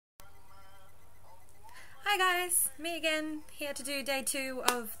Hi guys, me again, here to do day 2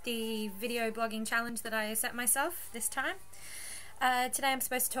 of the video blogging challenge that I set myself this time. Today I'm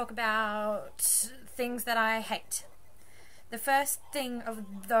supposed to talk about things that I hate. The first thing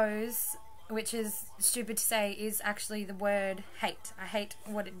of those, which is stupid to say, is actually the word hate. I hate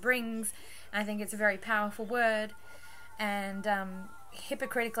what it brings, and I think it's a very powerful word, and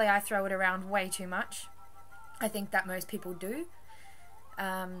hypocritically I throw it around way too much. I think that most people do.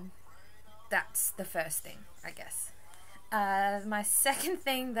 That's the first thing, I guess. My second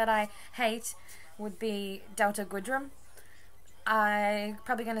thing that I hate would be Delta Goodrem. I'm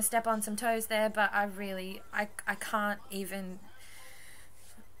probably going to step on some toes there, but I can't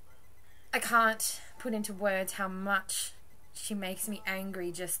put into words how much she makes me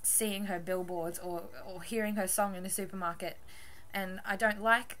angry just seeing her billboards or hearing her song in the supermarket. And I don't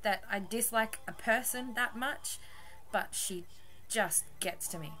like that I dislike a person that much, but she just gets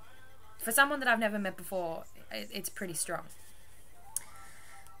to me. For someone that I've never met before, it's pretty strong.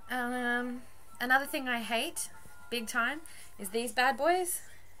 Another thing I hate, big time, is these bad boys.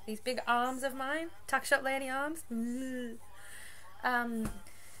 These big arms of mine. Tuck shop lady arms.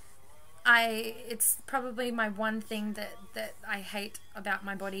 It's probably my one thing that I hate about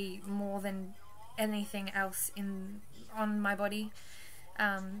my body more than anything else on my body.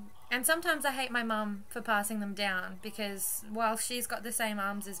 And sometimes I hate my mum for passing them down, because while she's got the same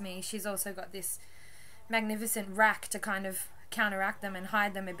arms as me, she's also got this magnificent rack to kind of counteract them and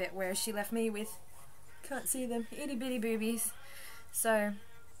hide them a bit, whereas she left me with, can't see them, itty bitty boobies. So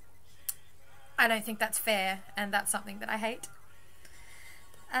I don't think that's fair, and that's something that I hate.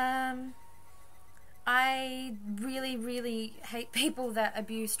 I really hate people that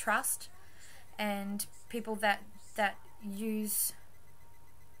abuse trust, and people that use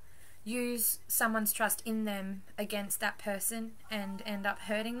someone's trust in them against that person and end up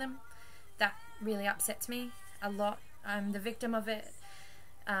hurting them. That really upsets me a lot. I'm the victim of it,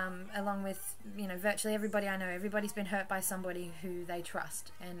 along with, virtually everybody I know. Everybody's been hurt by somebody who they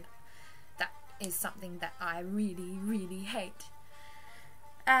trust, and that is something that I really hate.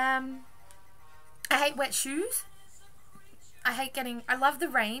 I hate wet shoes. I love the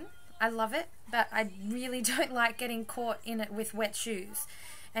rain, I love it, but I really don't like getting caught in it with wet shoes.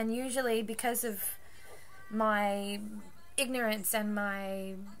 And usually, because of my ignorance and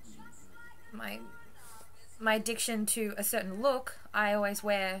my addiction to a certain look, I always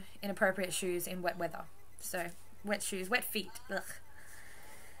wear inappropriate shoes in wet weather. So, wet shoes, wet feet, ugh.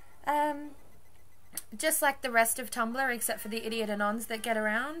 Just like the rest of Tumblr, except for the idiot anons that get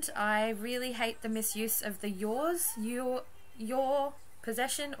around, I really hate the misuse of the yours, your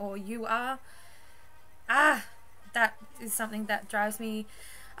possession, or you are. That is something that drives me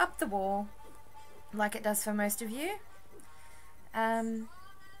up the wall, like it does for most of you. I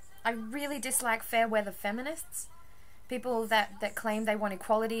really dislike fair weather feminists. People that claim they want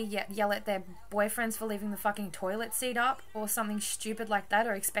equality yet yell at their boyfriends for leaving the fucking toilet seat up, or something stupid like that,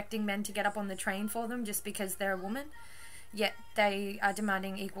 or expecting men to get up on the train for them just because they're a woman, yet they are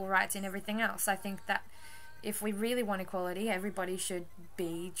demanding equal rights in everything else. I think that if we really want equality, everybody should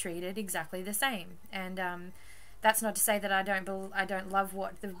be treated exactly the same. And that's not to say that I don't love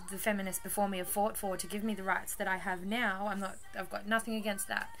what the feminists before me have fought for to give me the rights that I have now. I've got nothing against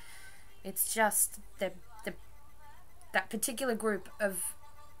that. It's just that particular group of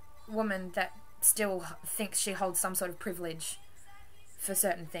women that still thinks she holds some sort of privilege for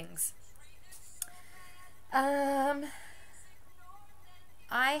certain things. I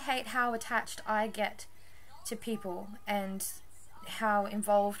hate how attached I get to people and how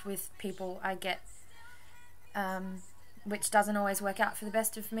involved with people I get, which doesn't always work out for the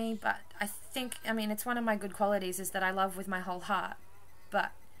best of me, but I think, it's one of my good qualities is that I love with my whole heart,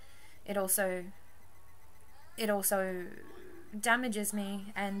 but it also damages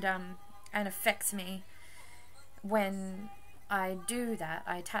me and affects me when I do that.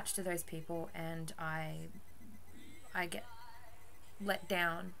 I attach to those people and I get let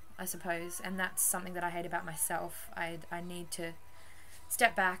down, I suppose, and that's something that I hate about myself. I need to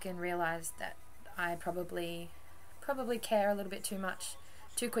step back and realize that I probably care a little bit too much,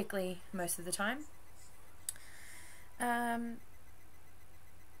 too quickly most of the time.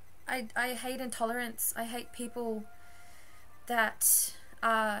 I hate intolerance. I hate people that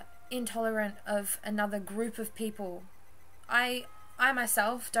are intolerant of another group of people. I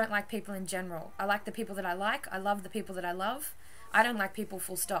myself don't like people in general. I like the people that I like. I love the people that I love. I don't like people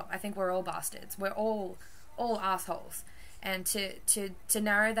full stop. I think we're all bastards. We're all assholes. And to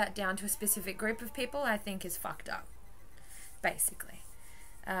narrow that down to a specific group of people, I think is fucked up, basically.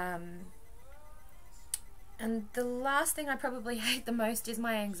 And the last thing I probably hate the most is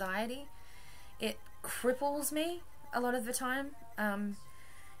my anxiety. It cripples me a lot of the time.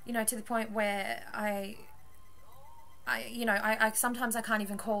 You know, to the point where I sometimes I can't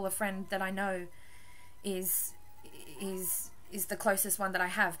even call a friend that I know is the closest one that I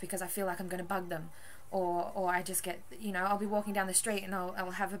have, because I feel like I'm going to bug them, or I just get, you know, I'll be walking down the street and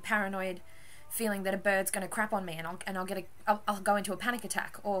I'll have a paranoid feeling that a bird's going to crap on me, and I'll go into a panic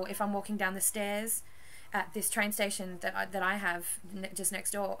attack. Or if I'm walking down the stairs at this train station that I have just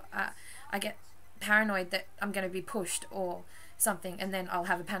next door, I get paranoid that I'm going to be pushed or something, and then I'll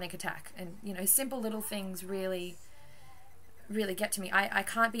have a panic attack. And, you know, simple little things really get to me. I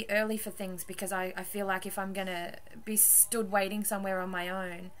can't be early for things, because I feel like if I'm going to be stood waiting somewhere on my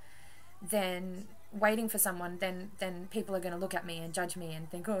own, then waiting for someone, then people are going to look at me and judge me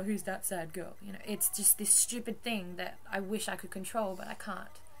and think, oh, who's that sad girl? You know, it's just this stupid thing that I wish I could control, but I can't.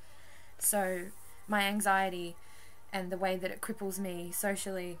 So my anxiety and the way that it cripples me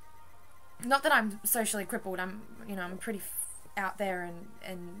socially, not that I'm socially crippled, I'm pretty out there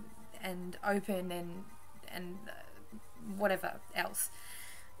and open and whatever else,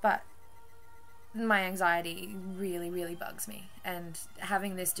 but my anxiety really bugs me, and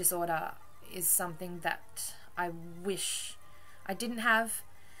having this disorder is something that I wish I didn't have.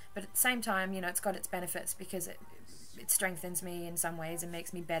 But at the same time, you know, it's got its benefits, because it strengthens me in some ways and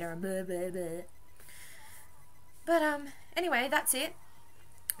makes me better and blah blah blah. But anyway, that's it.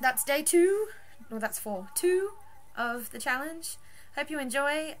 That's day 2, or that's 2 of the challenge. Hope you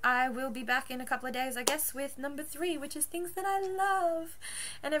enjoy. I will be back in a couple of days, I guess, with number 3, which is things that I love.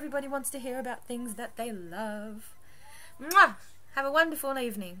 And everybody wants to hear about things that they love. Mwah! Have a wonderful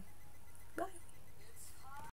evening.